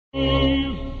And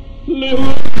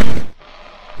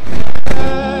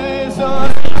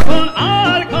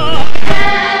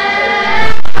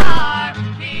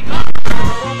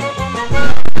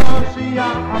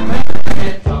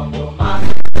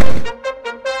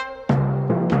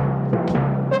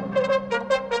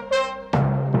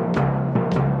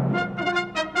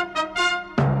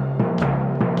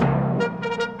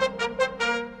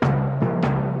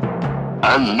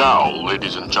now,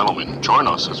 ladies and gentlemen, join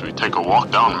us as we take a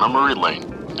walk down memory lane.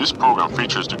 This program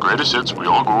features the greatest hits we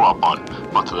all grew up on,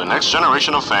 but to the next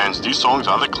generation of fans, these songs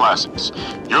are the classics.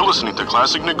 You're listening to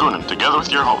Classic Niggunim together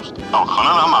with your host,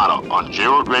 Elchanan Hamada, on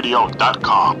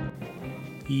JRootRadio.com.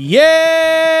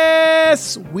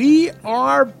 Yes, we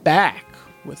are back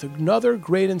with another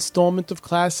great installment of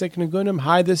Classic Niggunim.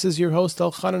 Hi, this is your host,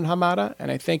 Elchanan Hamada, and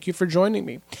I thank you for joining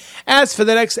me. As for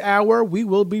the next hour, we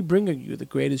will be bringing you the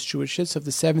greatest Jewish hits of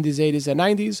the 70s, 80s, and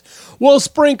 90s. We'll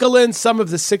sprinkle in some of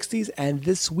the 60s, and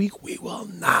this week we will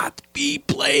not be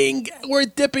playing or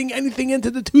dipping anything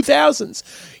into the 2000s.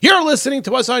 You're listening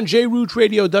to us on JRoot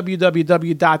Radio,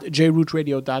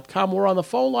 www.JRootRadio.com. We're on the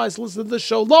phone lines. Listen to the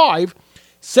show live,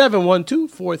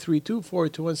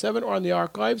 712-432-4217, or on the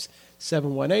archives,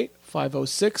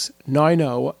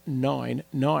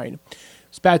 718-506-9099.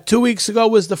 It's about 2 weeks ago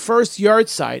was the first yard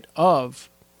site of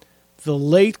the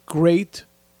late great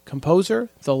composer,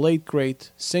 the late great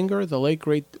singer, the late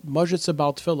great Mojitza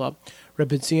Bal Tefillah,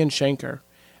 Rebbe Tzion Shenker.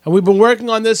 And we've been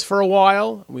working on this for a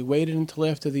while. We waited until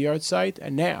after the yard site,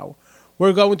 and now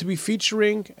we're going to be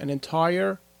featuring an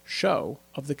entire show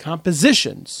of the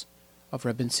compositions of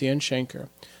Rebbe Tzion Shenker.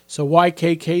 So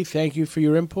YKK, thank you for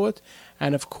your input.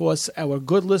 And of course, our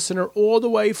good listener all the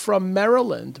way from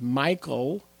Maryland,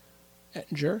 Michael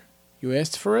Ettinger, you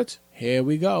asked for it. Here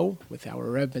we go with our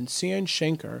Rebbe Tzion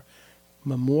Shenker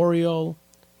Memorial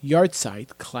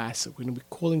Yahrzeit Classic. We're going to be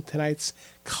calling tonight's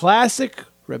Classic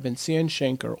Rebbe Tzion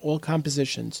Shenker, all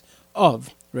compositions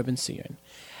of Rebbe Tzion.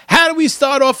 How do we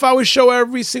start off our show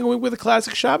every single week with a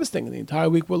classic Shabbos thing? And the entire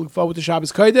week we'll look forward to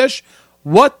Shabbos Kodesh.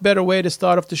 What better way to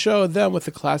start off the show than with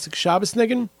the classic Shabbos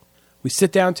Niggun? We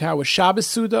sit down to our Shabbos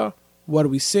Suda. What do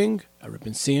we sing? A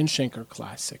Rebbe Tzion Shenker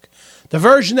classic. The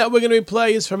version that we're going to be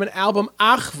playing is from an album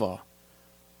Achva,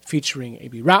 featuring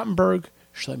A.B. Rottenberg,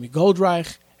 Shlomi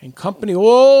Goldreich, and company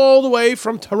all the way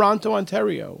from Toronto,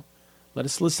 Ontario. Let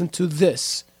us listen to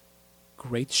this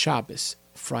great Shabbos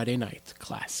Friday night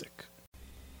classic.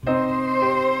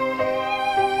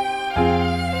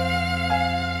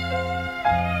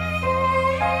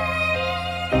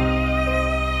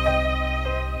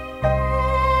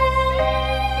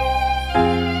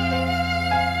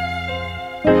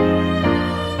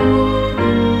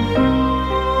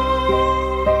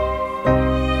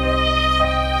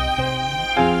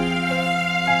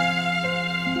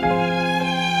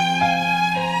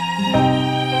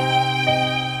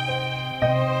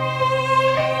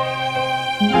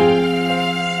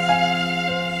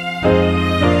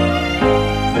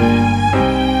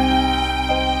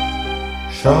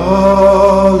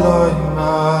 Shalom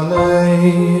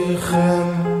Aleichem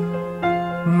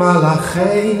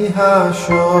Malachei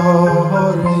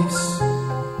HaShoris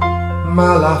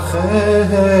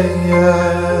Malachei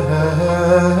Elyon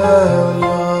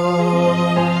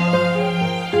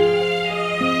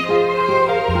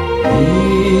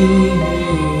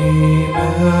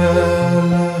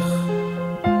Melech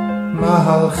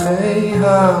Malachei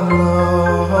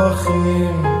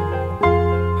HaMlachim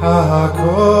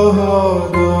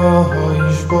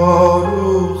HaKodesh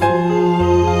Baruch Hu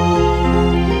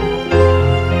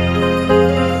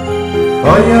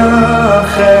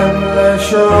Hayachem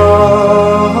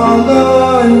L'Shalom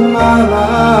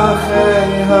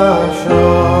Malachei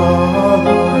HaShalom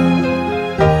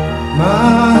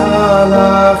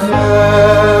Malachei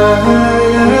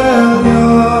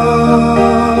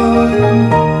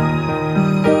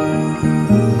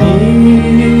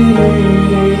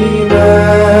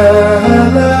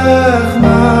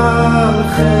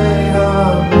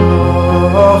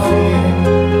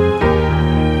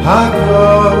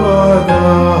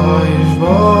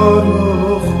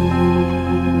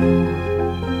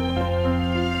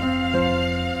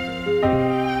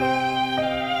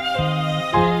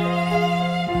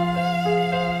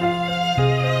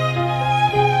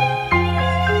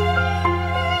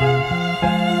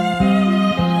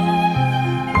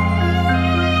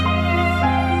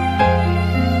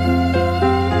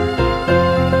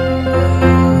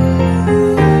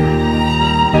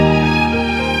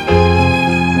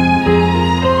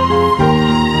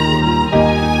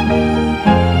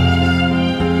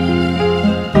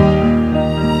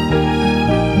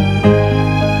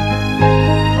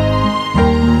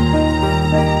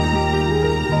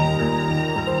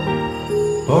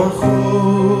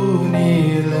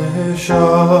Borchuni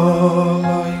leshalom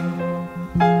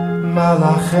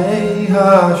Malachei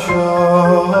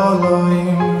hashalom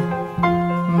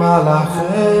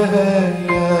Malachei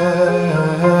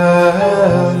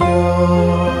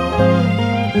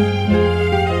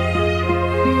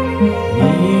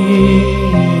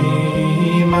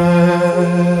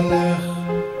melech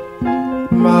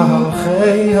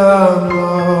malchei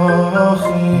hamlochim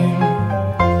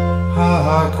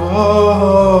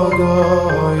hakadosh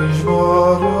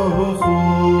baruch hu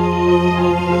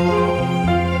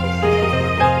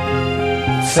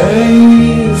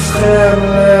tzeischem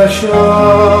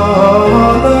leshalom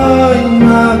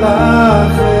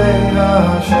malachei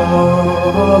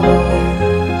hashalom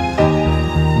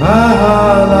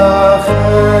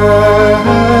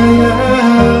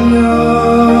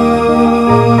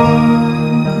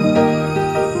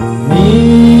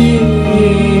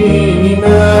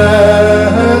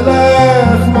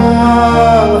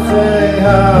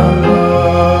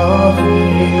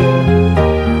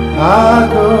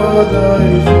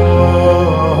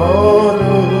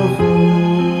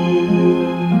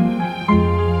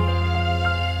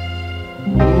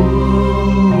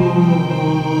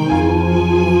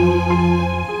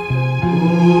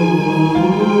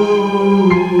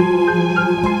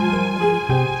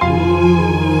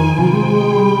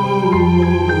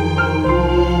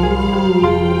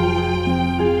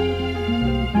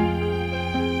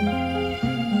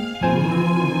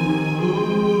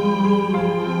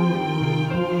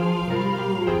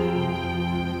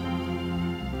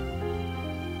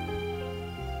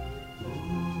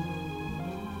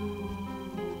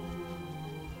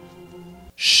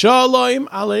Shalom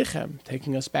Aleichem,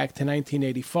 taking us back to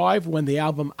 1985 when the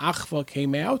album Achva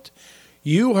came out.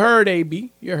 You heard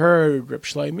Abi, you heard Reb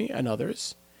Shlomi and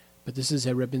others, but this is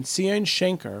a Reb Tzion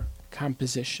Shenker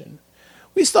composition.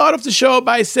 We start off the show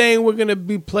by saying we're going to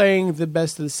be playing the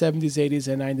best of the 70s, 80s,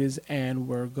 and 90s, and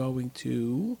we're going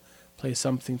to play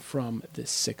something from the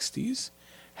 60s.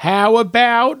 How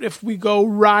about if we go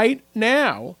right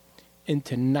now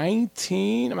into I'm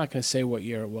not going to say what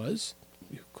year it was,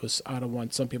 because I don't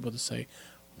want some people to say,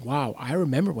 wow, I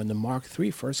remember when the Mark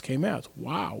III first came out.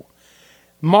 Wow.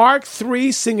 Mark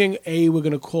III singing we're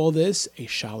going to call this a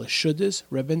Shalosh Shudas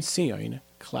Reb Tzion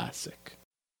classic.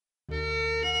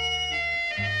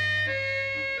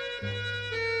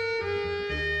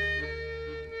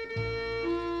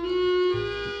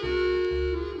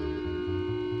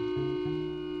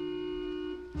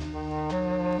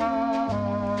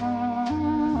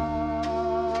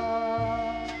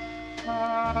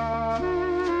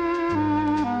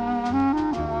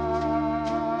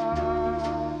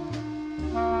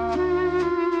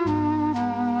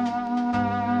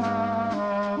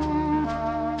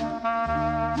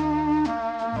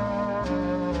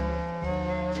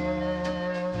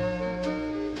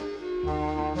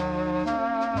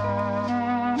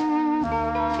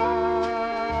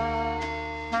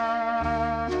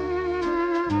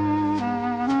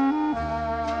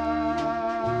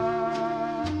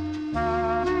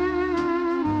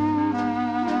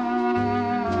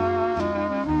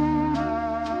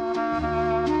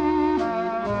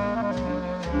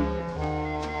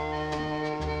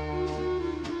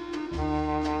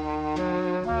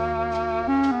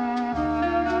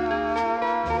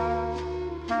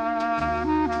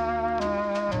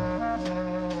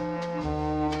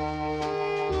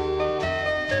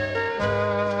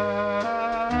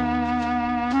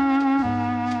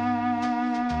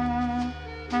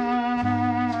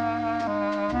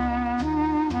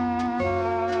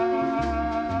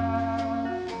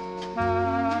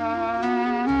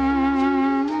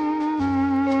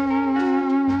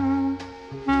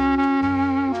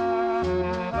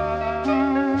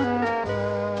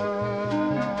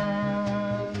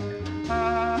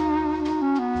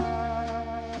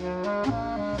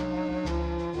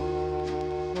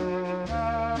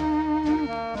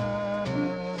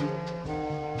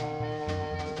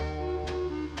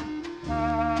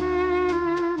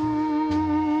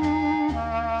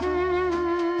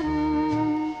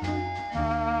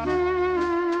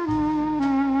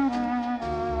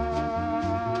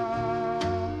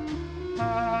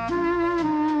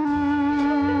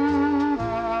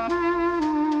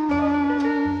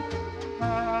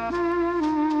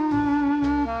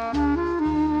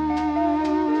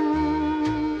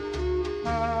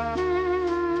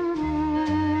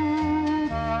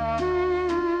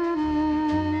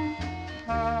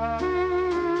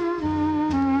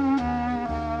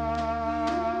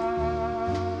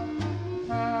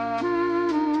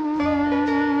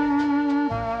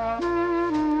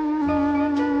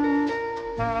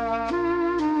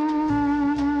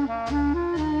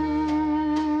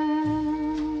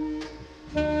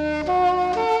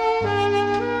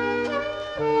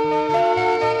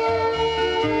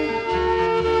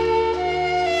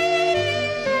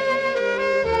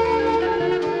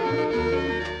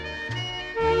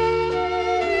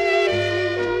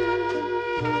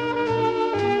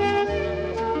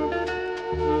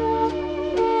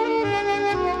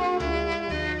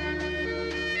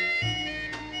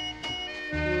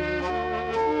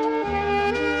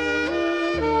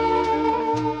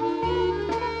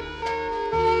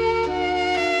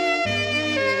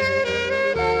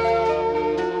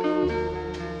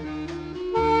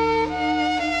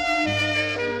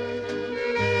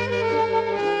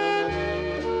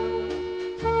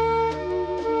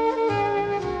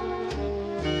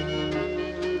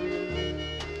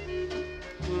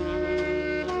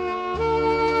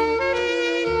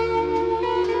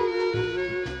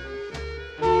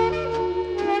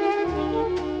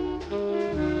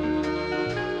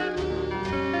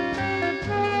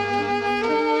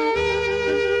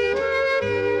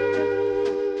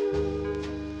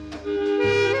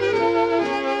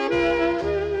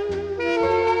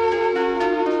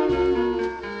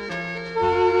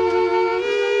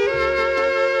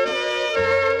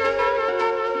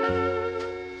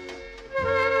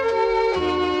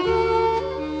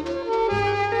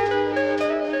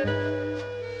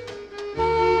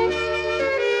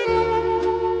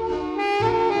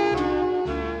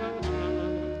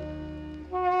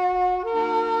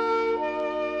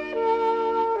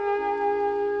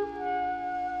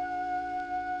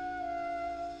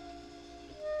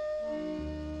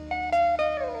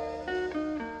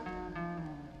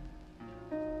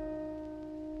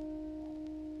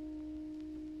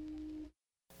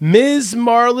 Ms.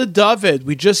 Marla David.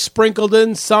 We just sprinkled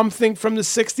in something from the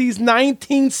 60s,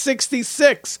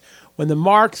 1966, when the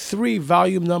Mark III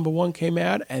volume number 1 came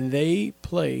out, and they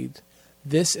played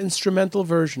this instrumental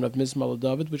version of Ms. Marla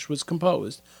David, which was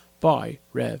composed by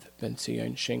Rev Ben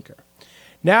Tzion Shenker.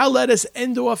 Now let us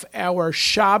end off our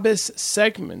Shabbos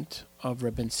segment of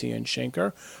Reb Ben Tzion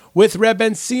Shenker with Reb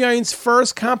Ben Tzion's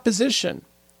first composition.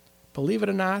 Believe it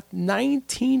or not,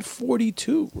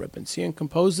 1942. Reb Ben Tzion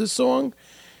composed this song.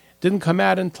 Didn't come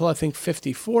out until, I think,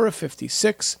 54 or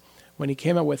 56, when he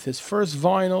came out with his first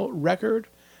vinyl record.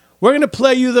 We're going to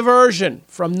play you the version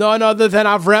from none other than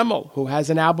Avremel, who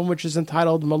has an album which is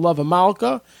entitled Malava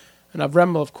Malka. And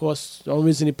Avremel, of course, the only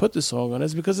reason he put the song on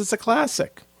is because it's a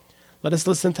classic. Let us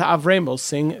listen to Avremel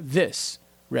sing this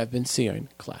Reb Ben Tzion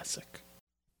classic.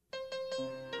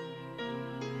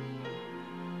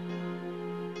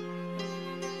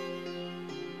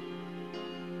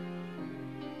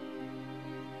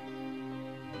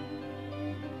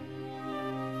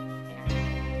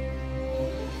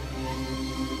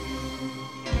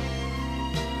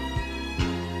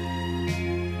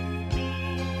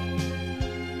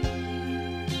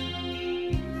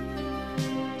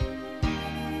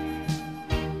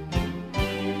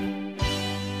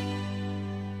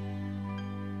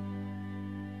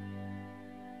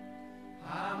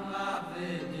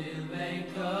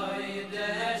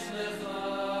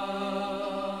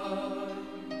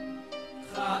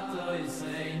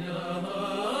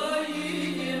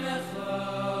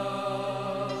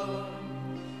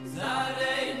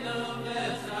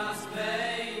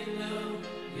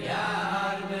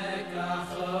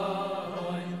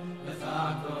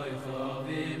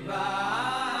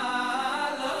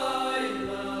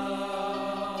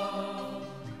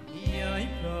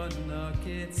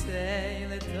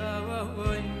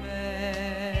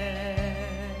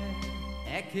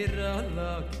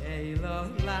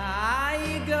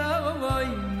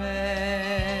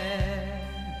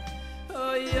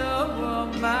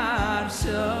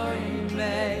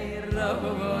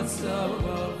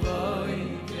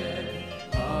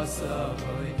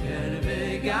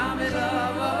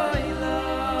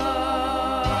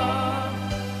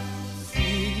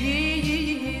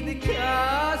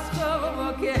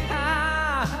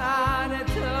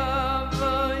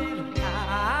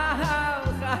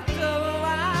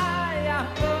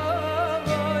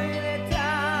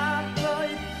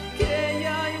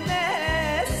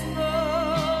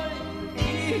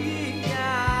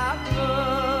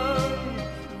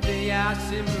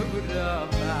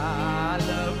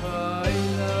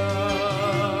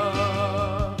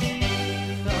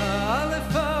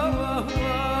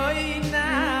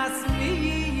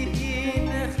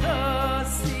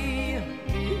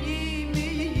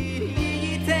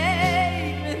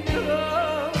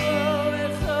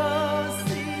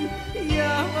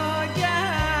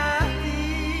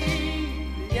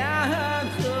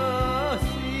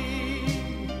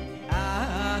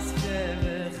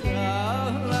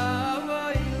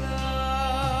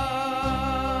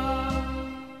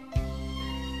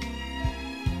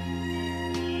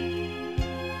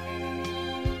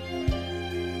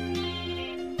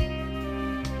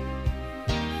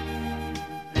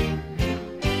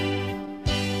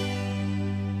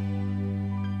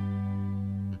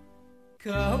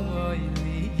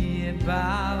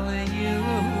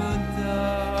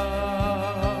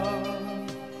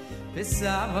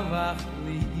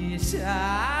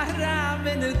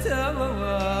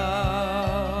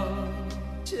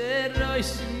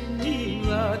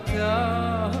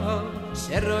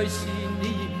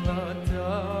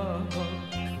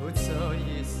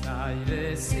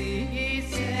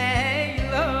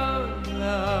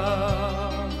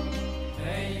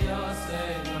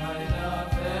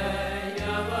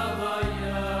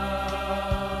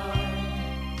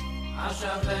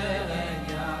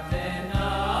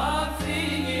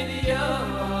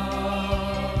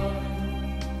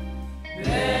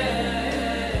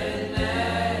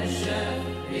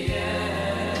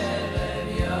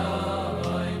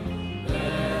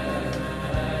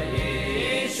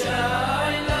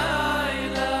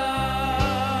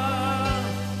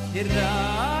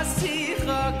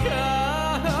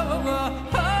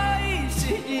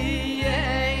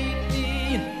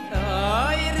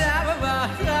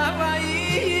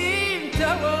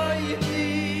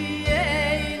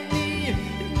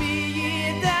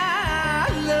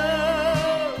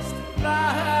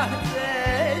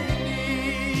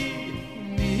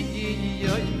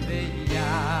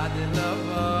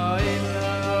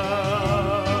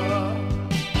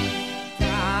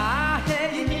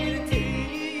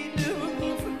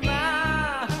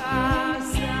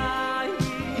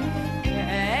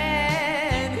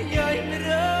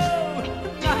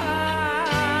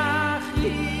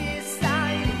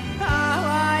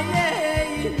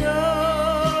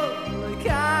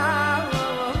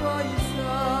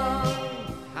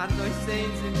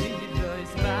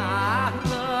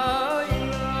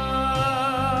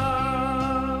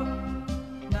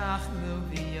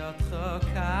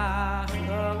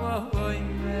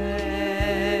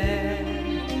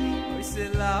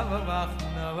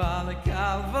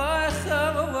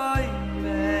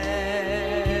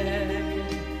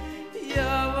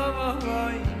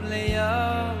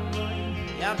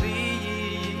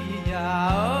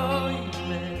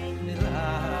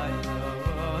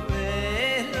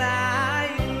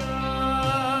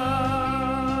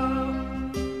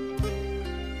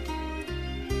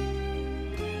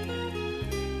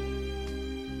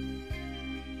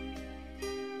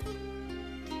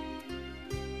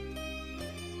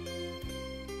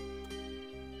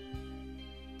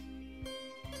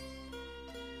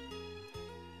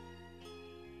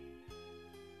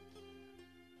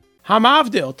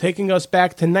 Hamavdil, taking us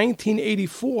back to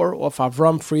 1984 off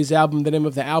Avram Free's album. The name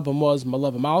of the album was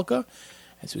Malava Malka.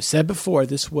 As we said before,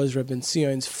 this was Rebbe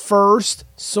Tzion's first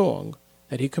song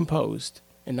that he composed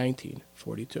in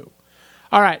 1942.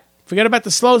 All right, forget about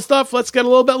the slow stuff. Let's get a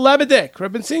little bit Lebedik.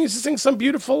 Rebbe Tzion used to sing some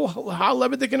beautiful Ha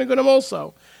Lebedik and Niggunim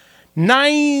also.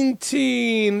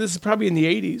 19, this is probably in the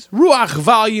 80s. Ruach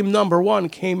Volume Number 1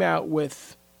 came out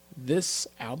with this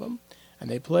album. And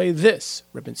they play this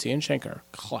Rebbe Tzion Shenker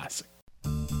classic.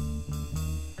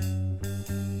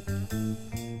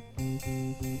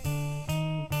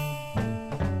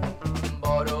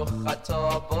 Baruch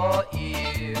atah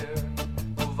ba'ir,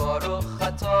 u'baruch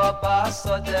atah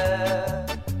b'sadeh,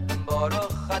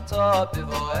 baruch atah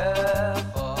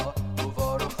b'vo'echa,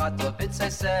 u'baruch atah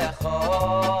b'tzeisecha,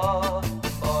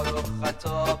 baruch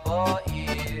atah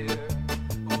ba'ir,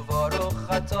 u'baruch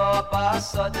atah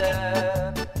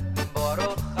b'sadeh,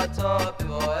 Baruch atah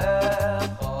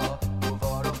b'vo'echa,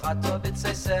 u'baruch atah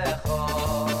b'tzeisecha.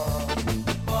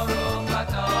 Baruch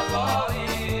atah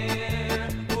ba'ir,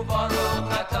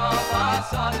 u'baruch atah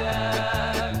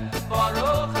b'sadeh.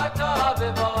 Baruch atah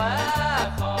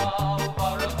b'vo'echa,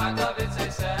 u'baruch atah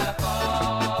b'tzeisecha.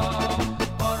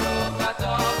 Baruch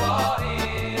atah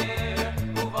ba'ir,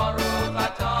 u'baruch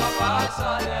atah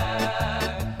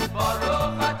b'sadeh.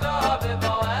 Baruch atah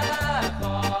b'vo'echa,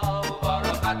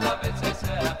 u'baruch atah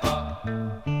b'tzeisecha.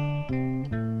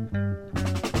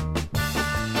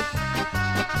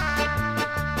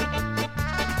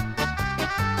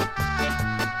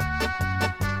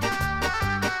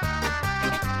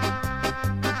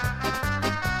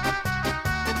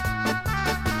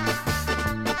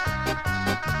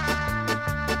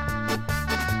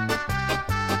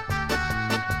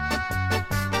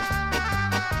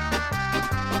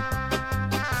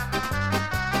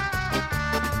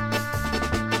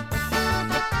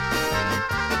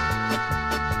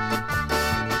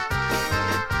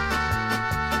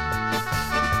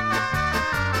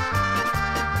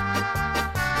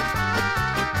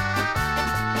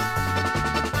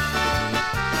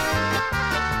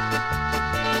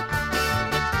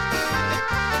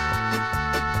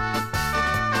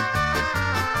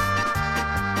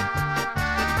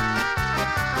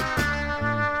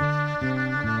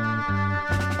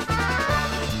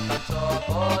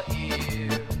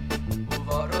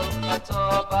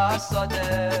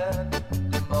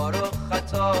 Baruch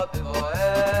atah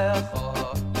b'vo'echa,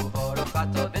 u'baruch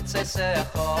atah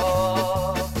b'tzeisecha.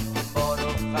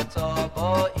 Baruch atah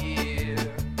ba'ir,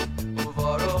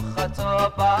 u'baruch atah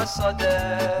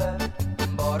b'sadeh.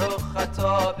 Baruch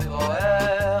atah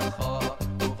b'vo'echa,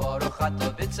 u'baruch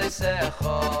atah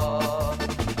b'tzeisecha.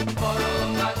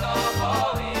 Baruch atah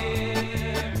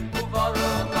ba'ir,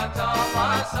 u'baruch atah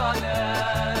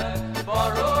b'sadeh.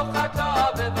 Baruch atah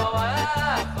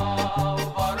b'vo'echa,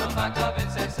 u'baruch atah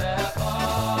b'tzeisecha.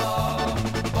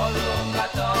 Baruch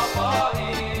atah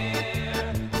ba'ir,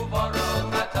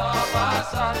 u'baruch atah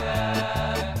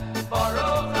b'sadeh.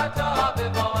 Baruch atah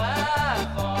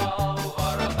b'vo'echa,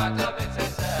 u'baruch atah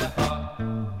b'tzeisecha.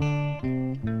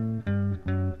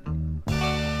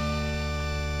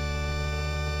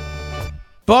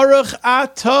 Baruch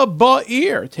atah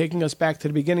ba'ir, taking us back to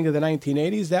the beginning of the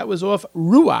 1980s. That was off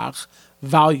Ruach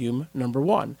Volume Number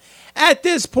 1. At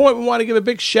this point, we want to give a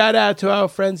big shout out to our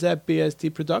friends at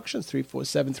BST Productions,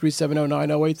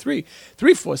 347-370-9083,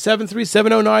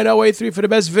 347-370-9083 for the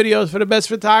best videos, for the best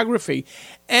photography.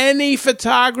 Any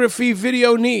photography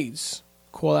video needs,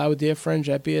 call our dear friends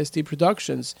at BST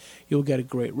Productions. You'll get a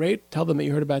great rate. Tell them that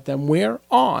you heard about them where?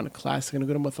 On Classic and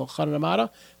Niggunim with Elchanan Amada,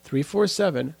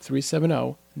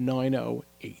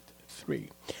 347-370-9083.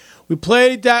 We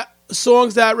played that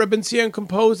songs that Rebbe Tzion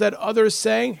composed that others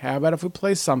sang. How about if we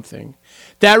play something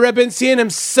that Rebbe Tzion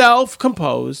himself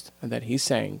composed and that he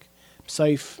sang?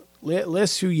 Saif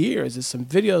last few years is some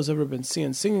videos of Rabbi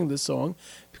Tzion singing this song,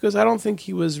 because I don't think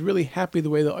he was really happy the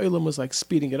way the Olam was like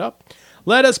speeding it up.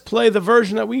 Let us play the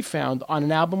version that we found on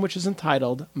an album which is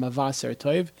entitled Mavaser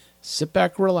Tov. Sit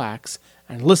back, relax,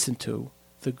 and listen to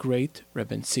the great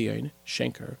Rabbi Tzion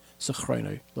Shenker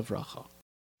Zichrono Livracha.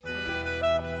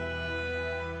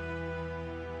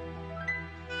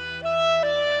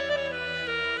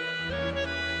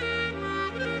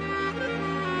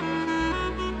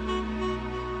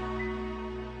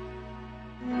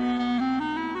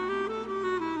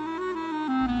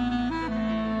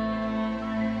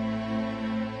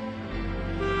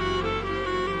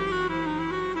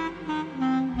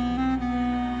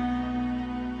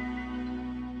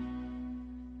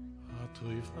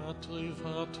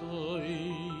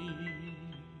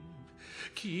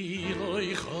 Ki lo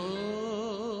yichol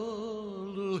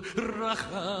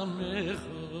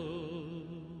rachamecha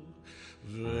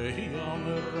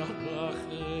ve'yamer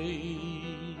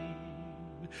rabachim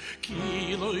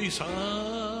ki lo yisam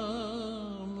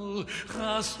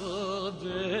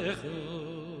chasodecha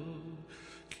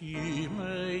ki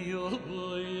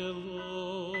meyoyelo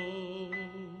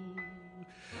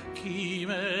ki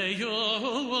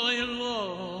meyoyelo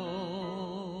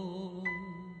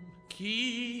ki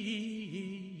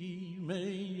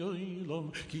meyoylom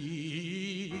ki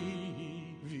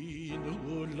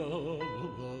vinulach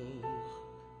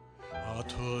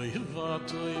atoy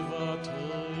vatoy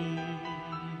vatoy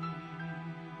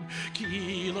ki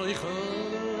lo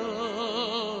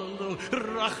yichol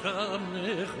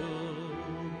rachamecha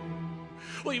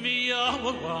oy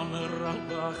v'yavam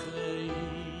rabachei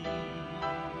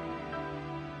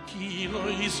ki lo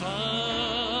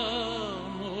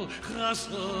yisam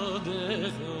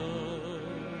chasodecha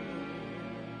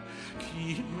ki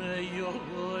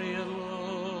meyoyelo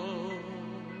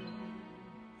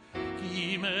ki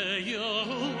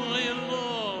meyoyelo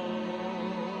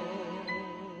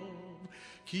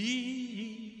ki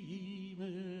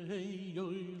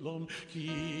meyoylom ki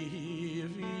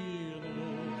vino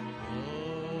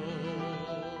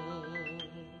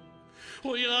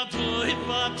oy atoy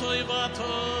vatoy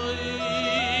vatoy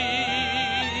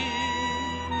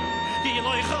ki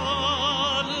lo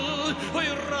yichol oy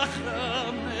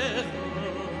rachamecha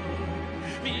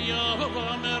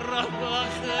v'yavam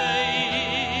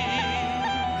rabachim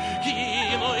ki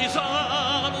lo yisam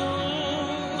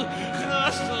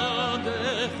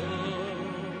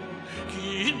chasodecha ki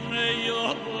meyoyelo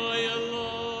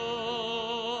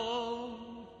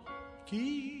ki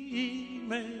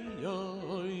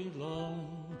meyoyelo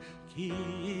ki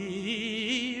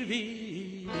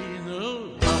vino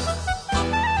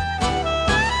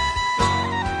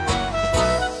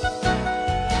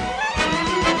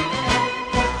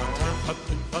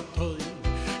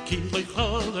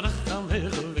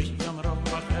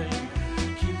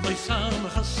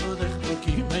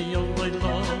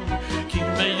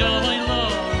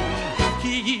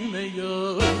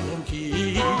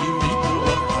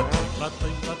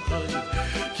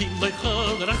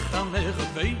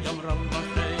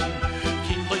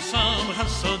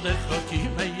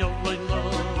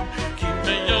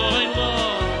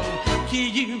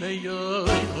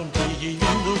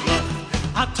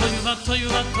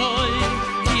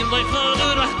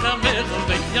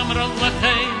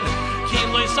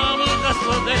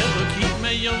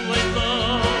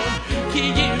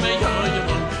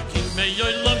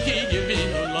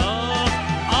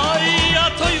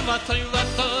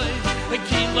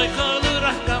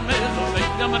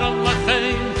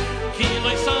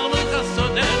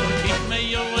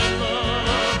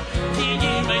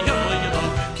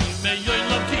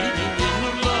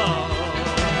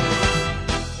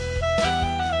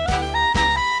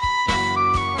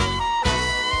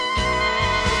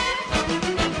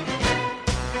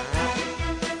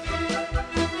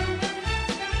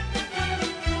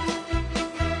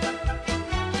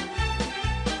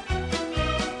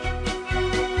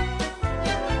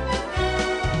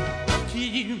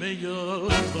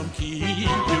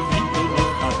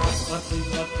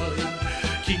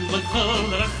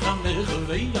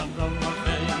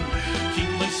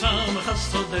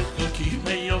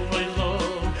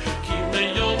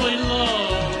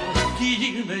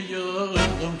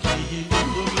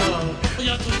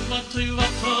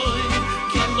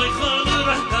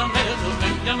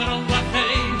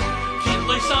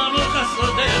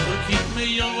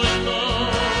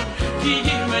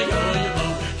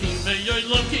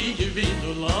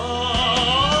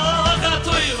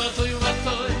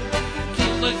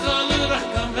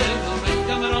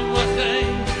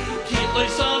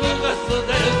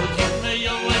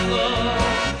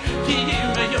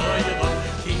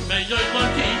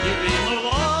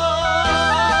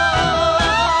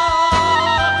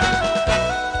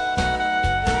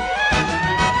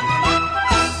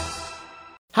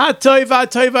Ha-toiv,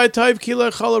 kila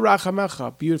chala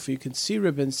rachamecha. Beautiful. You can see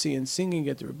Rabban Sion singing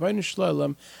at the Rebbeinu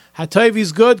Shalom. Ha-toiv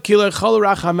is good, kila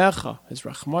chala rachamecha. His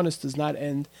Rachmanis does not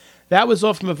end. That was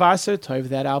off Mavaser Toiv.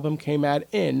 That album came out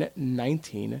in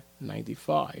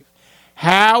 1995.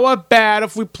 How about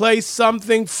if we play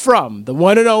something from the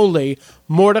one and only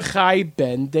Mordechai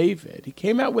Ben David? He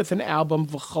came out with an album,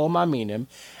 V'chol Maminim,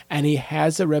 and he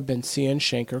has a Rabban Tzion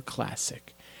Shenker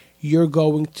classic. You're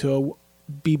going to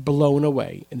be blown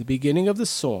away. In the beginning of the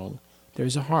song,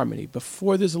 there's a harmony.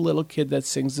 Before there's a little kid that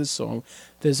sings this song,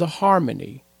 there's a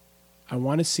harmony. I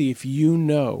want to see if you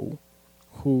know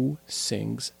who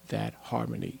sings that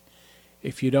harmony.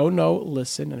 If you don't know,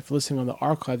 listen. And if you're listening on the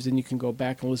archives, then you can go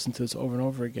back and listen to this over and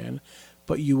over again.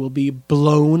 But you will be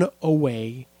blown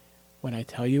away when I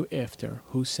tell you after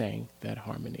who sang that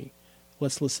harmony.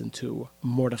 Let's listen to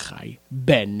Mordechai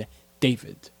Ben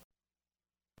David.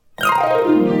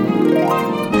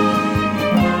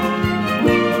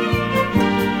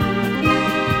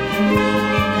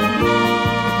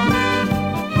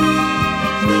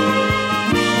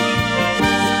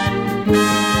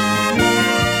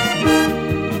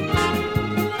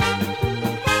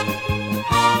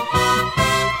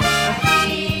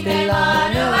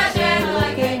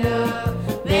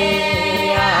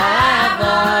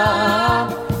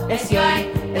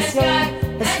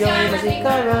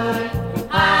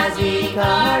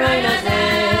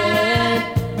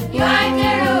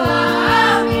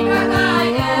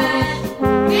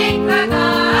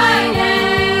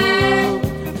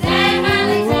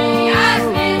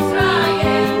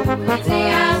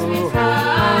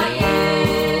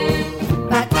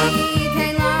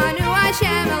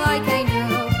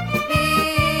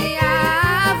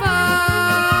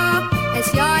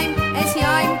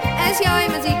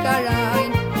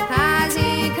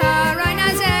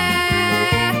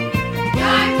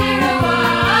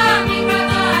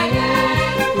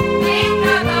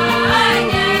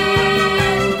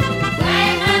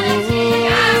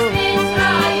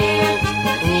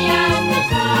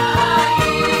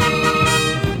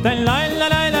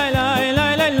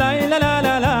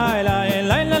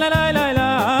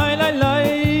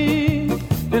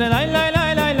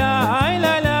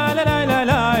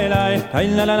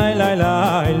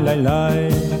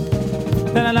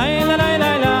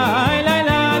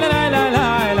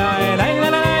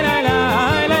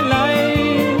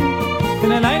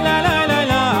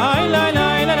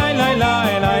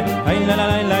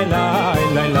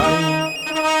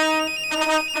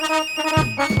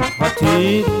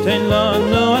 Ten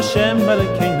lanu Hashem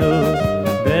Elokeinu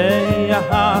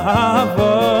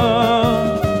be'ahavo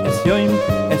es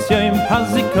yoim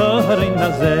hazikaroin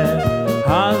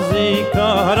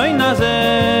hazeh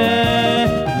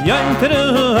yoim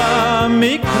teruah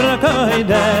mikra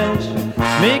kodesh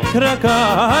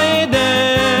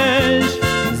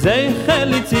zeicher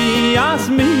litzias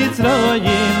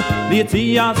Mitzrayim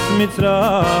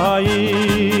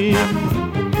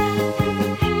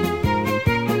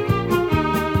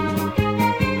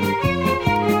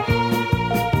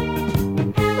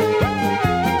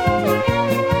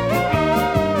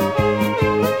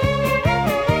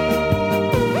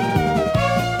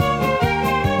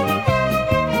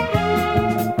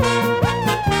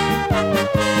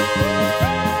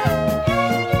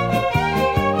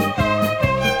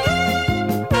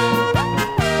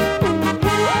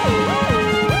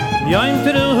Yoim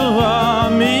teruah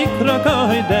mikra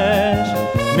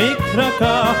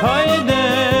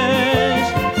kodesh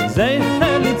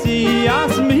zeicher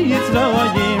litzias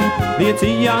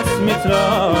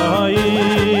Mitzrayim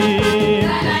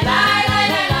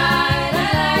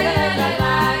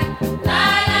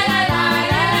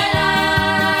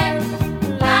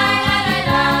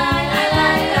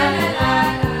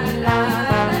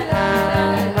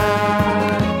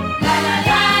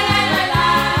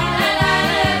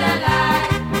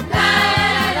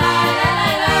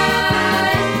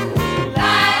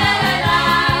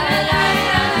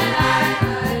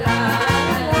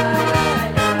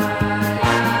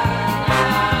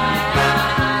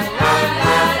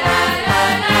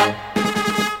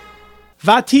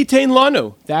Vatitein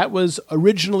Lanu. That was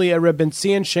originally a Rabban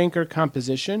Tzion Shenker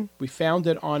composition. We found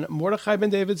it on Mordechai Ben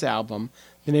David's album.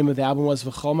 The name of the album was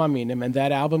V'chol Maminim, and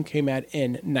that album came out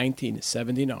in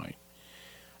 1979.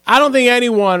 I don't think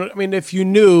anyone, if you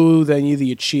knew, then either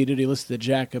you cheated or you listed the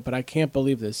jacket, but I can't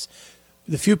believe this.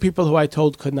 The few people who I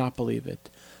told could not believe it.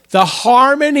 The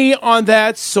harmony on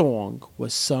that song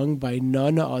was sung by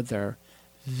none other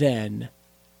than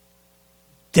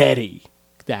Dedi.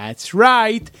 That's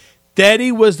right.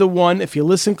 Dedi was the one. If you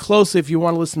listen closely, if you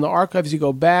want to listen to archives, you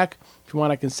go back. If you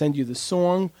want, I can send you the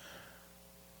song.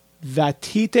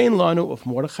 Vatitein Lanu of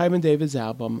Mordechai ben David's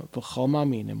album, V'chol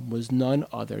Ma'aminim, was none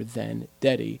other than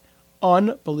Dedi.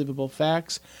 Unbelievable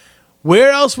facts.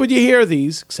 Where else would you hear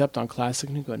these except on Classic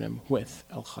Niggunim with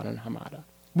Elchanan Hamada?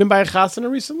 Been by a chasana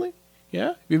recently?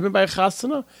 Yeah? You've been by a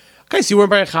chasana? Okay, so you weren't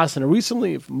by a chasana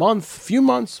recently, a month, few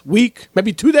months, week,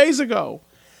 maybe 2 days ago.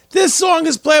 This song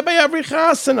is played by every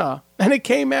chasana, and it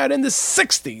came out in the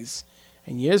 60s.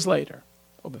 And years later,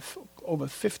 over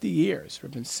 50 years,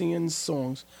 Rebbe Sion's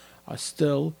songs are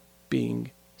still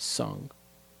being sung.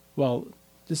 Well,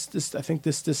 I think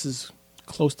this is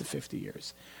close to 50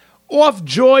 years. Off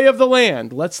Joy of the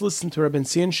Land, let's listen to Rebbe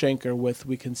Tzion Shenker with,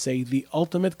 we can say, the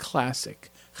ultimate classic,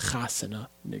 Chasana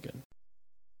Niggun.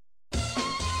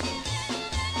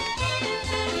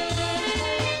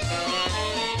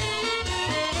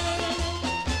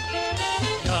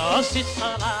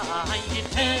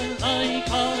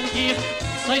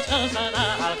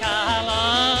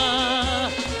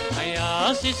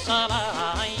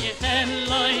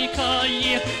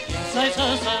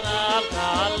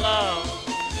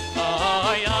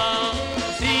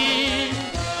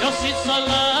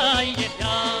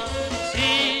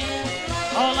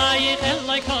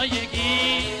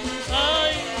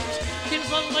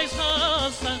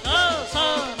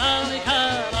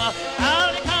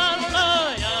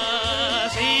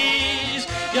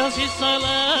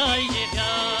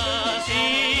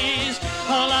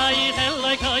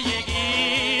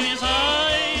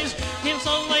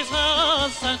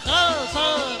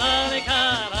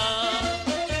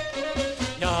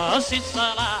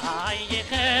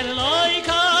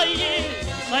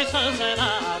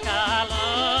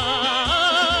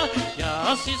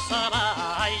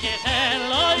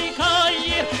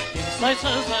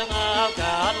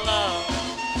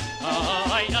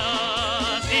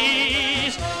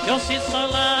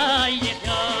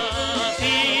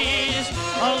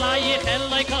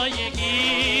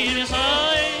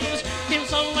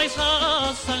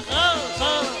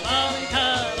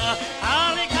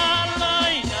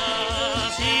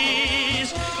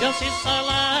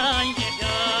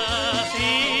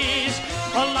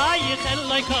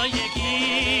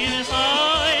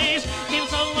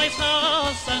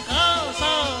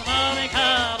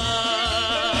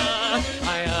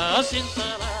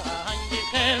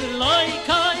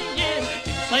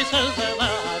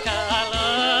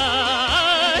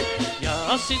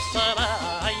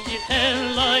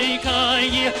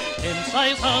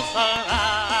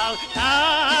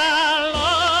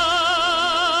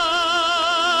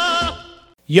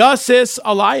 Yasis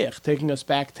Alayich, taking us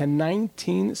back to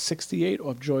 1968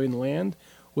 off Joy in the Land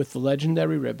with the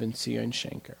legendary Rebbe Tzion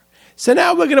Shenker. So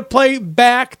now we're going to play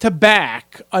back to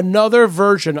back another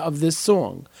version of this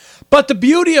song. But the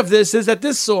beauty of this is that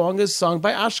this song is sung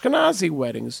by Ashkenazi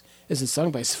weddings. Is it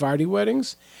sung by Sephardi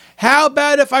weddings? How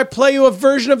about if I play you a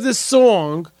version of this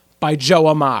song by Joe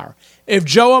Amar? If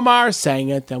Joe Amar sang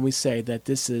it, then we say that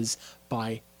this is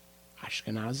by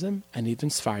Ashkenazim and even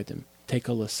Sephardim. Take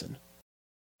a listen.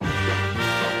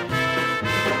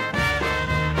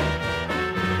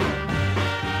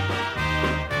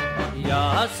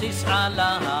 Yasis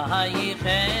alayich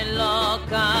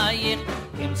elokayich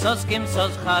kimsos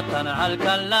chatan al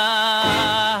kala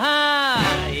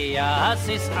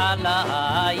Yasis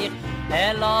alayich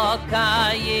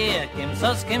elokayich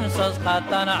kimsos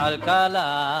chatan al kala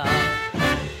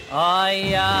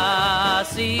Ay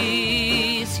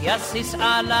Yasis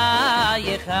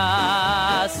alayich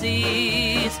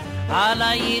Yasis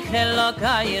alayich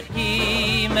elokayich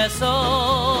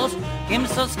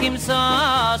kimsos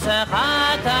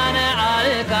chatan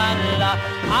al kala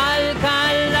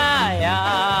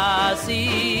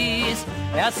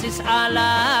Yasis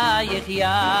alayich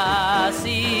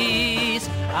Yasis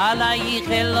alayich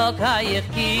elokayich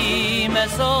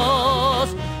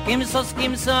kimsos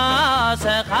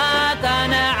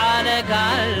chatan al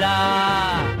kala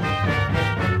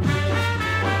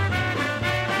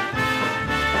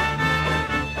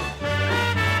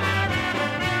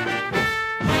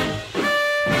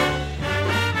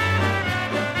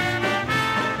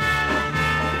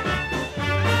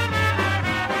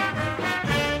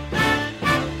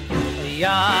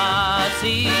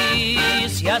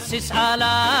Yasis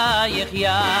alayich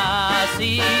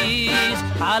Yasis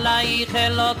alayich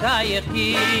elokayich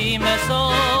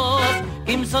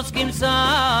kimsos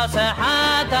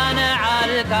chatan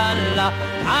al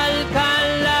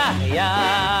kala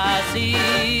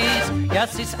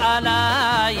Yasis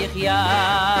alayich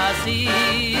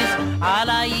Yasis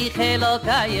alayich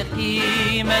elokayich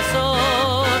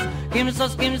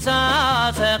kimsos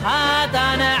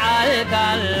chatan al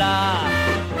kala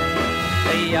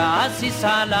Yasis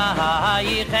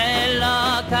alayich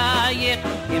elokayich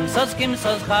Kimsos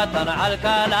chatan al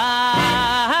kala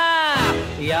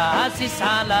Yasis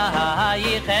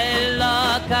alayich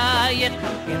elokayich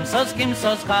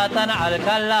Kimsos chatan al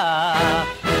kala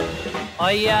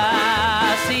Oy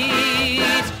Yasis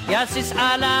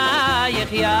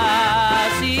alayich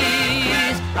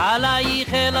Yasis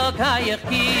alayich elokayich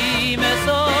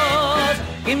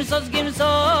Kimsos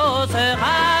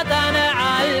chatan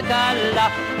al kala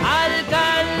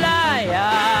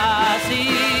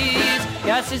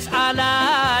Yasis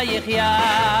alayich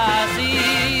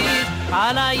Yasis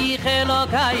alayich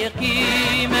elokayich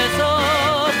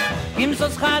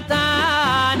Kimsos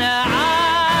chatan al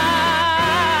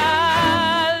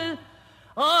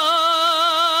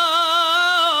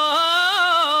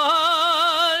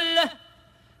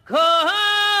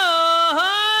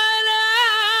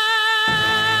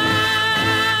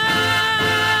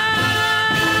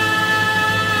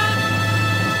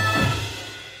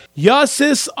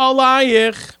Yasis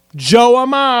Alayich, Joe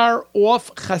Amar,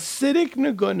 off Hasidic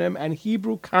Niggunim and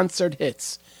Hebrew concert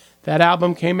hits. That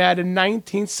album came out in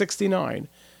 1969.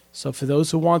 So for those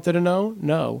who wanted to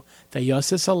know that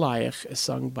Yasis Alayich is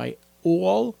sung by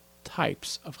all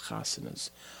types of chasanas.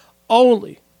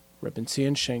 Only Rebbe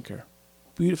Tzion Shenker.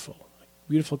 Beautiful,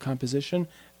 beautiful composition,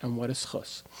 and what a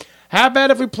schus. How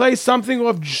about if we play something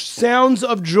of Sounds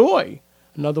of Joy?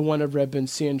 Another one of Rebbe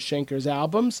Tzion Shenker's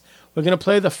albums. We're going to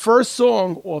play the first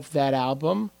song off that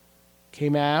album.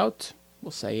 Came out,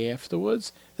 we'll say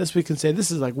afterwards. This we can say this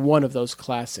is like one of those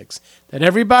classics that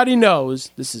everybody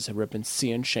knows. This is a Rebbe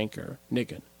Tzion Shenker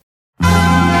Niggun.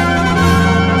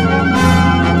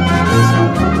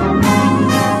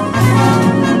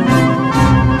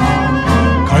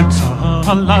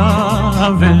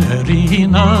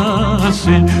 Verina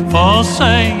sin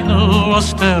foseinu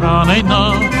osteranina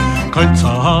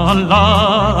Koitala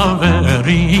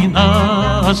verina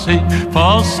sin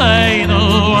foseinu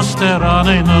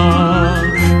osteranina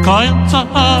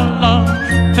Koitala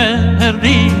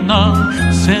verina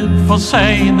sin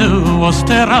foseinu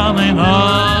osteranina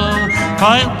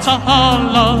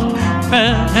Koitala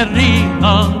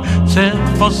verina sin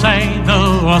foseinu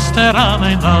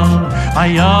osteranina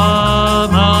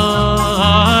Ayana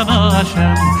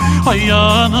Hashem,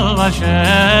 Ayana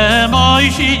Hashem,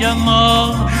 Oishiyana,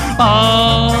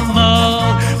 Ana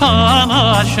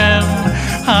Hashem,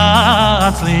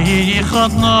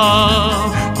 Atzlichana,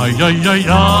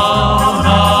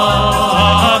 Ayana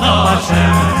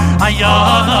Hashem,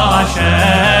 Ayana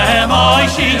Hashem,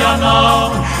 Oishiyana,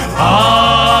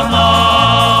 Ana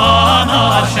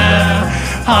Hashem,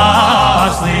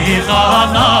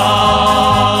 Atzlichana,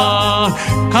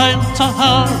 Kaim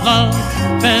Tahala.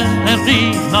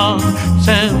 Verina,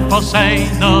 se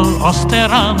poseino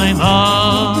osteranina,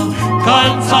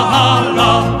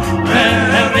 Kalzahala,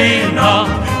 Verina,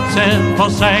 se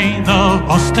poseino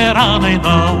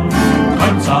osteranina,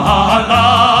 Kalzahala,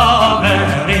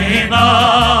 Verina,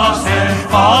 se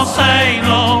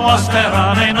poseino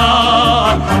osteranina,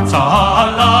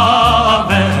 Kalzahala,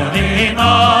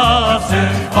 Verina, se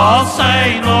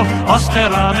poseino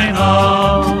osteranina,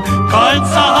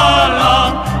 Kalzahala,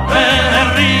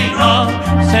 Verina,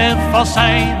 se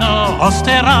foseino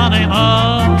osteranina,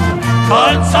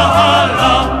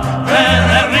 Kalzahala,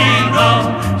 Verina,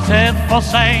 se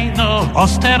foseino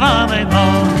osteranina,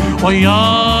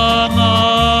 Oyana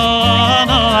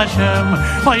Hashem,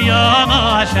 Oyana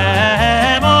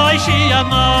Hashem,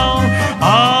 Oishiyana,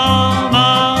 Ana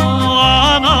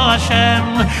Hashem,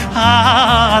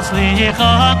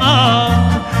 Aslichana,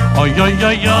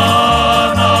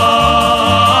 Oyoyoyana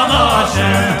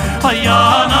Hashem,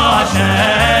 Ayana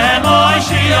Hashem,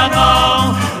 Oishiyana,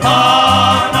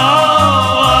 Ana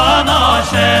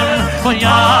Hashem,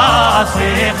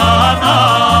 Oyaslichana,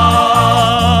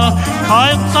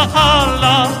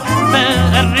 Kalzahala,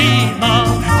 Verina,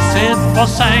 Sid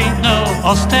Foseino,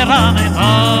 Osteranina,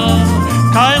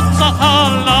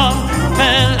 Kalzahala,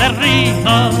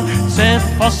 Verina, Sid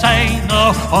Foseino,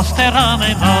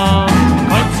 Osteranina,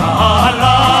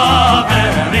 Kalzahala,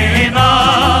 Verina,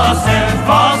 Sid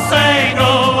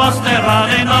Foseino,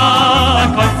 Osteranina,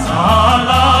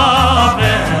 Kalzahala,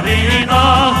 Verina,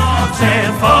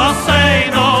 Sid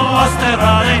Foseino,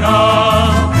 Osteranina,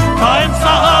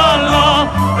 Kalzahala,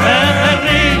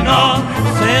 Verina,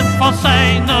 Sid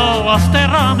Foseino,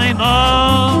 Osteranina,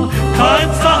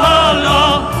 Kalzahala,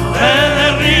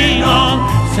 Verina,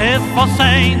 Sid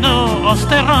Foseino,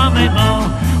 Osteranina,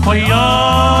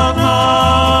 Oyana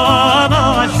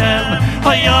Hashem,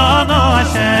 Oyana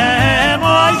Hashem,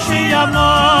 Oishiyana,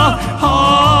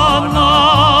 Ana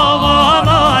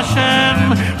Hashem,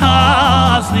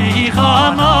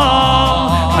 Aslichana,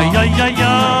 ay ay ay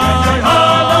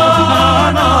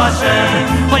Ana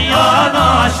Hashem Ana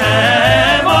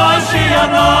Hashem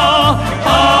Moshiach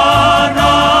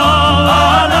Ana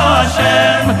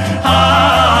Hashem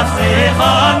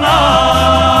Haslichana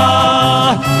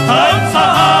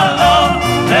Hatzala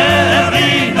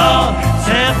Verina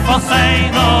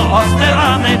Sefaseino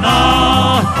Osteramina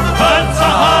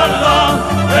Hatzala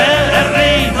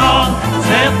Verina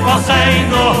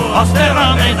Sefaseino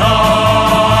Osteramina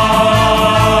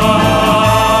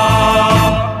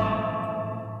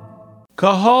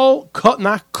Kol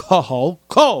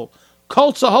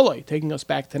Tzaholoi, taking us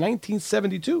back to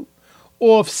 1972,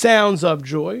 off Sounds of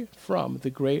Joy from the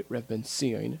great Rebbe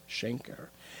Tzion Shenker.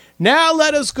 Now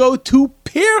let us go to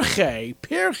Pirchei.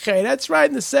 Pirchei, that's right,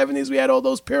 in the 70s we had all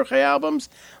those Pirchei albums.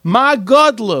 Ma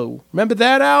Godlu, remember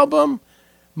that album?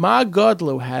 Ma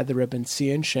Godlu had the Rebbe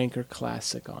Tzion Shenker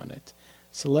classic on it.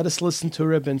 So let us listen to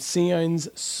Rebbe Tzion's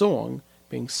song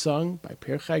being sung by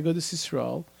Pirchei Agudas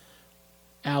Yisrael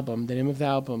album. The name of the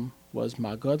album was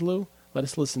Ma Godlu. Let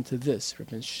us listen to this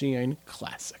Rebbe Tzion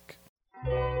classic.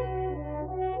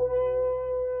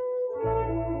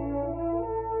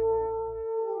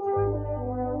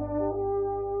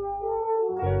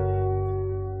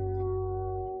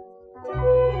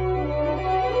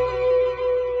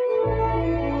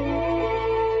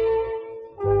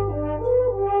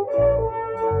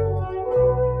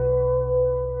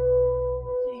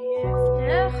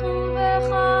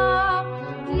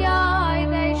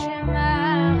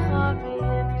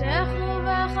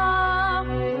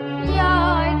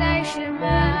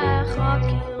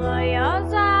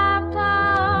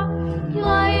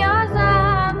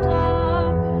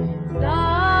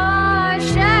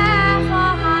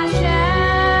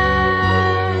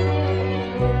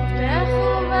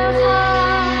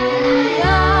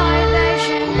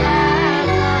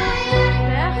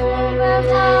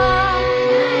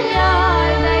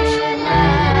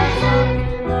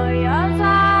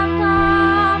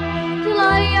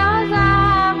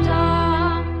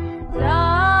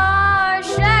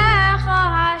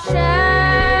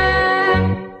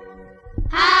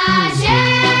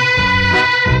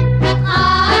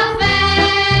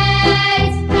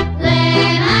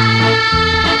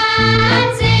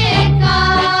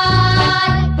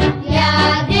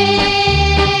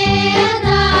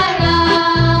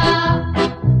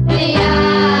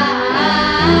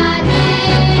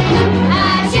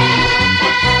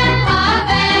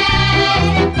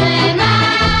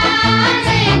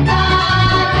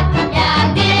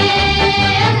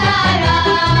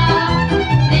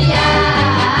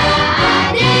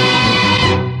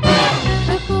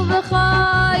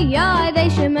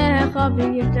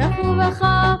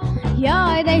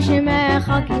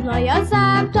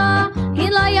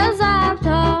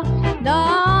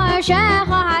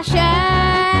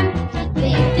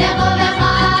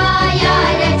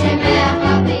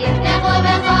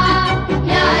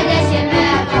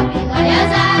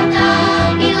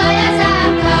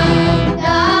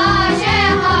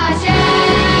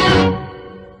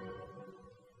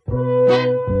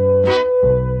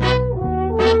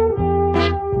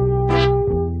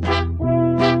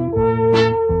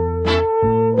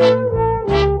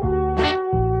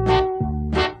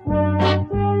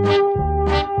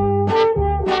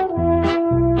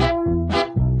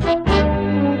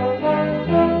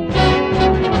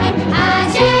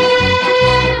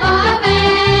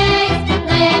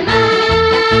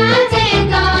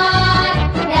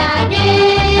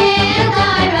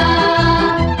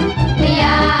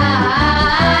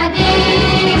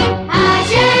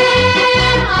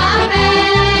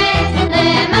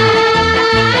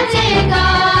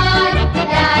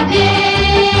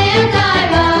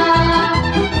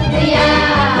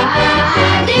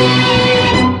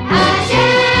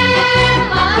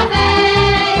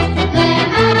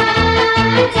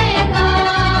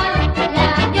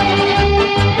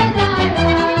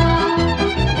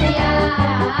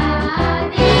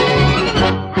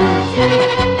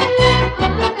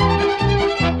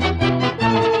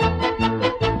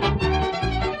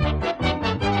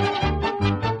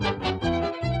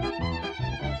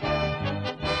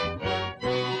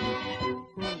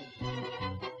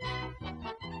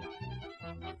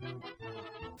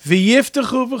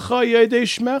 V'yiftachu v'cha yedei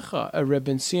shmecha, a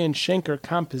Rebbe Tzion Shenker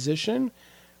composition.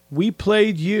 We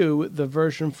played you the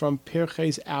version from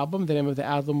Pirchei's album. The name of the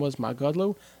album was Ma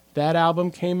Godlu. That album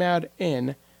came out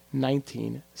in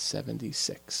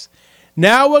 1976.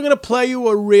 Now we're going to play you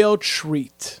a real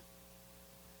treat.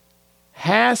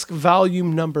 Hask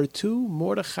Volume Number 2,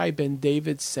 Mordechai Ben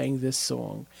David sang this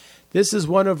song. This is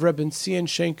one of Rebbe Tzion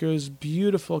Shenker's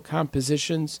beautiful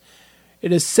compositions.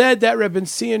 It is said that Rebbe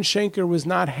Tzion Shenker was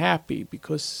not happy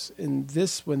because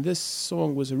when this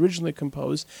song was originally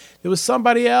composed, there was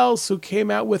somebody else who came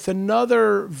out with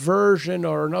another version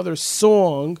or another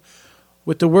song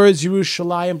with the words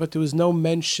Yerushalayim, but there was no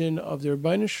mention of the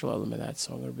Rebbeinu Shalom in that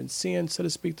song. Rebbe Tzion, so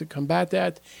to speak, to combat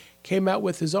that, came out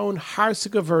with his own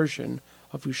Harsika version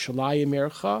of Yerushalayim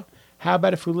Ercha. How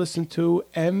about if we listen to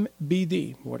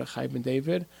MBD, Mordechai ben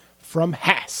David, from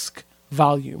Hask,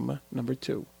 volume number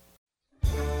 2.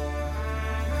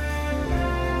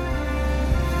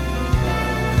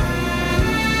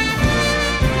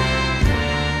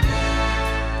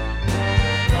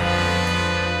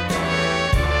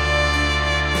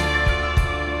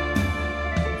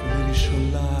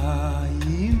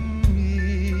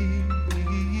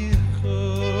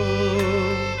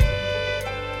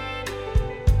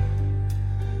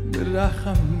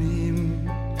 רחמים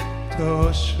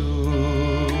תושו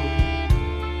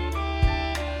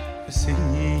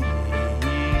וסיני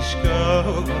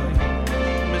ישכוי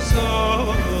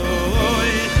מסוי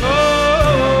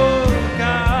חור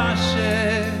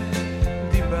כאשר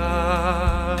דיברתו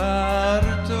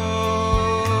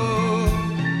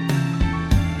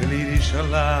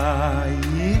ולירושלים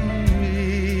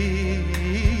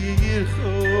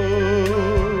ילכו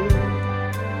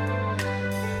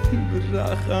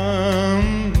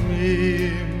רחמים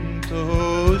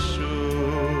תושו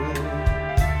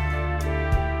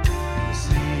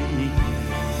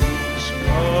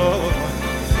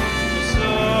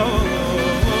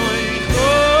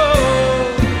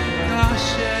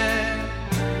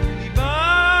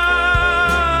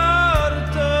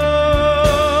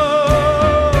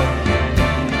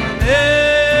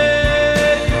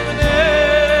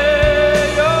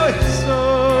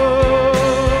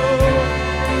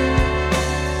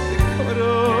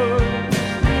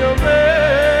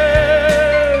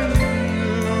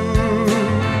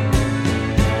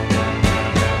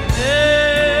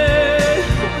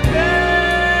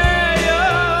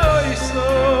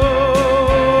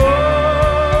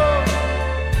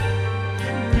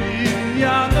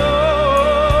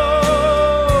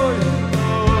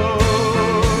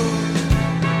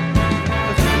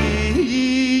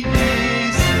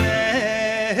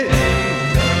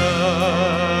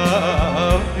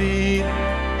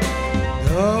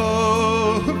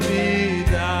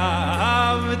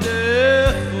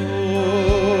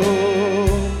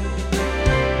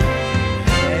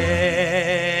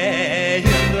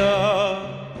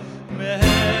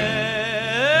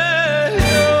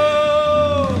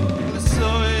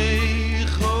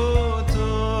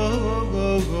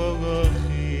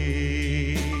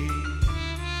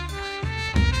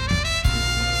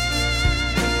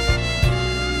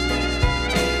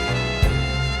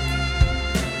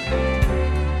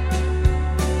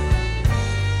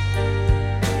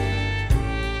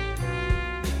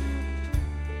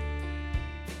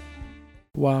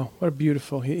Wow, what a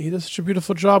beautiful, he does such a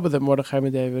beautiful job with it, Mordechai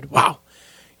ben David. Wow.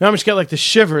 You almost get like the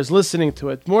shivers listening to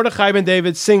it. Mordechai ben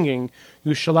David singing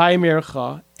Yerushalayim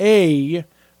Ercha, a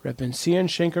Rebbe Tzion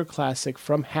Shenker classic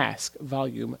from Hask,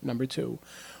 volume number 2.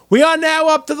 We are now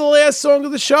up to the last song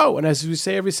of the show. And as we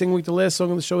say every single week, the last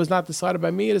song of the show is not decided by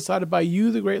me, it's decided by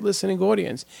you, the great listening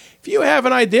audience. If you have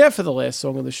an idea for the last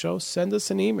song of the show, send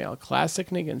us an email,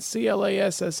 classicnigun,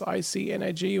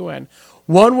 ClassicNigun,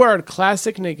 one word,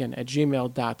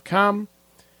 classicnigun@gmail.com.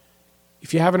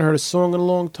 If you haven't heard a song in a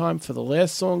long time, for the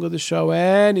last song of the show,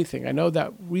 anything. I know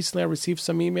that recently I received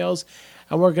some emails,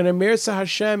 and we're going to Mirza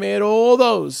Hashem add all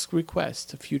those requests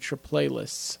to future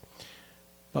playlists.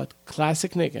 But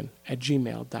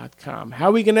classicnigun@gmail.com. How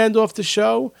are we going to end off the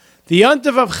show? The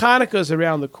Yontiv of Hanukkah is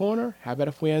around the corner. How about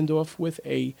if we end off with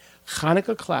a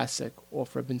Hanukkah classic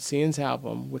off Rebbe Tzion's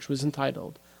album, which was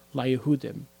entitled La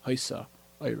Yehudim Haisa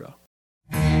Oira.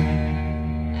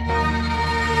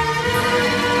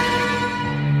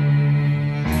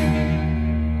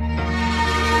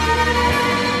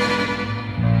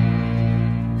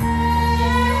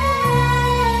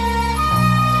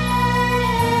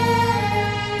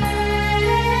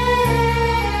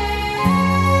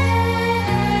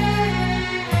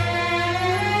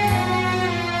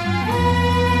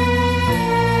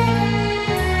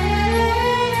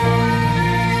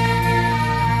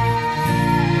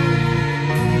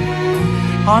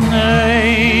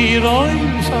 Anei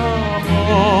rois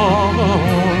amolo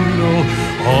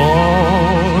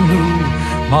onu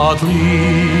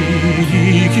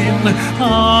madlikin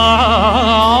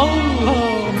alamisin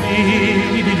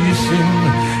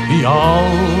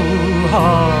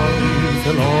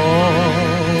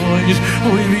yalharifelois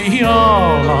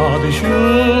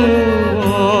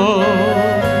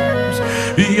uivialadishus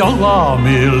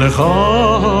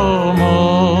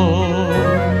yalamilchamos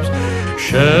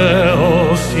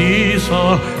שעושיסו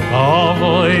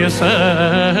אבויסנו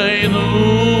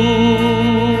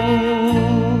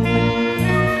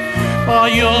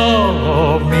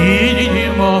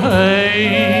היומים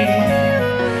ההם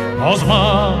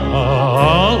הזמן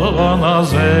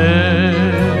הזה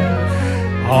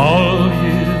על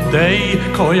ידי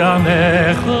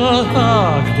כהניך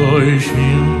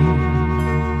הקדושים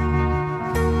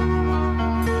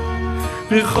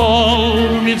בכל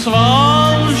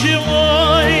מצווה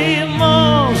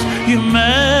שמוינוס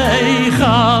ימי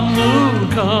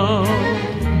חנוכה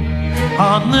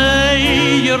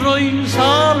הנרות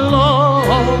הללו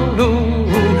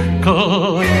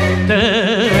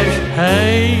קודש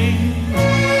הם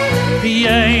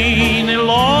ואין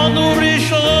לנו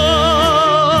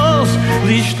רשות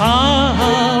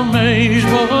להשתמש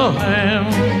בהם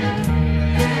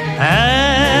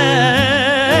אלא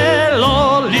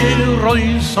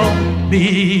לראות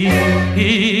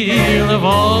בלבד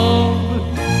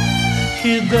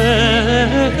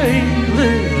כדי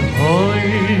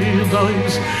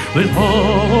להוידוס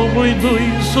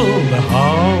להוידוס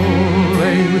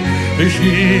ולהלל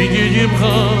בשמך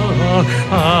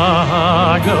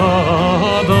הגדול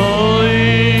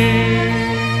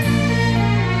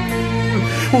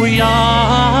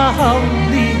ויעל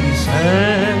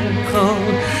ניסך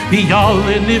ויעל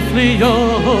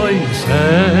נפלאותיך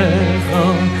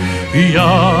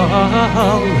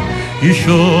ויעל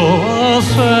ישועתך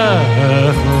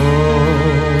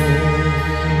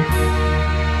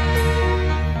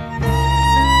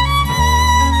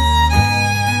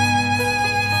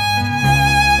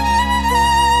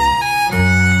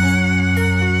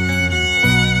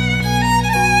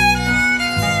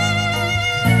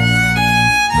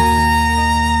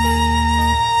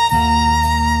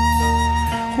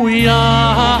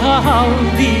ויעל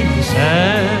ניסך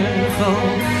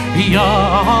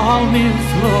ויעל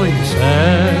נפלאותיך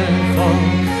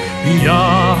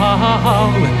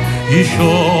ויעל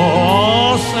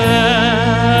ישועתך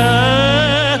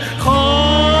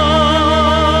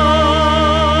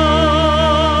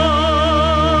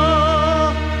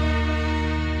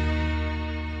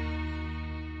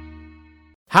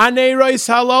Hanei Rois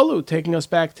Halalu, taking us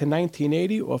back to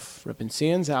 1980 off Reb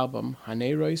Tzion's album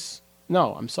Hanei Rois.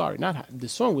 No, I'm sorry, the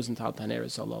song was entitled Hanei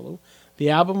Rois Halalu. The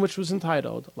album, which was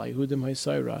entitled Laihudim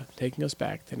Haisayra, taking us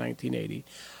back to 1980.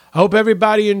 I hope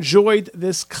everybody enjoyed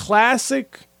this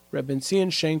classic Reb Tzion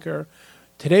Shenker.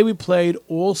 Today we played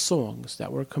all songs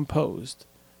that were composed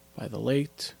by the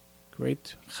late,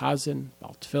 great Chazan,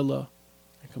 Baal Tefillah,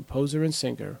 and composer and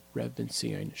singer Reb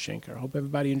Tzion Shenker. I hope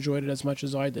everybody enjoyed it as much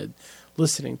as I did,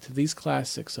 listening to these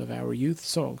classics of our youth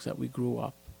songs that we grew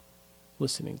up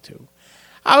listening to.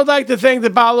 I would like to thank the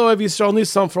Balo of Yisrael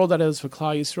Nisan for all that is for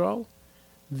Klal Yisrael.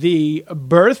 The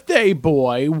birthday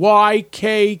boy,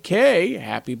 YKK,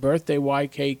 happy birthday,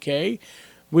 YKK.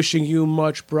 Wishing you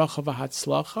much bracha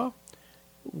v'hatzlacha,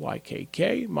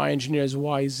 YKK. My engineer is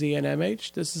YZ and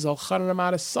MH. This is Elchanan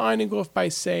Amata signing off by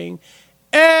saying,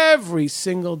 every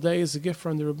single day is a gift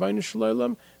from the Rebbeinu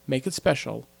Shalom. Make it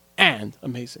special and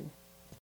amazing.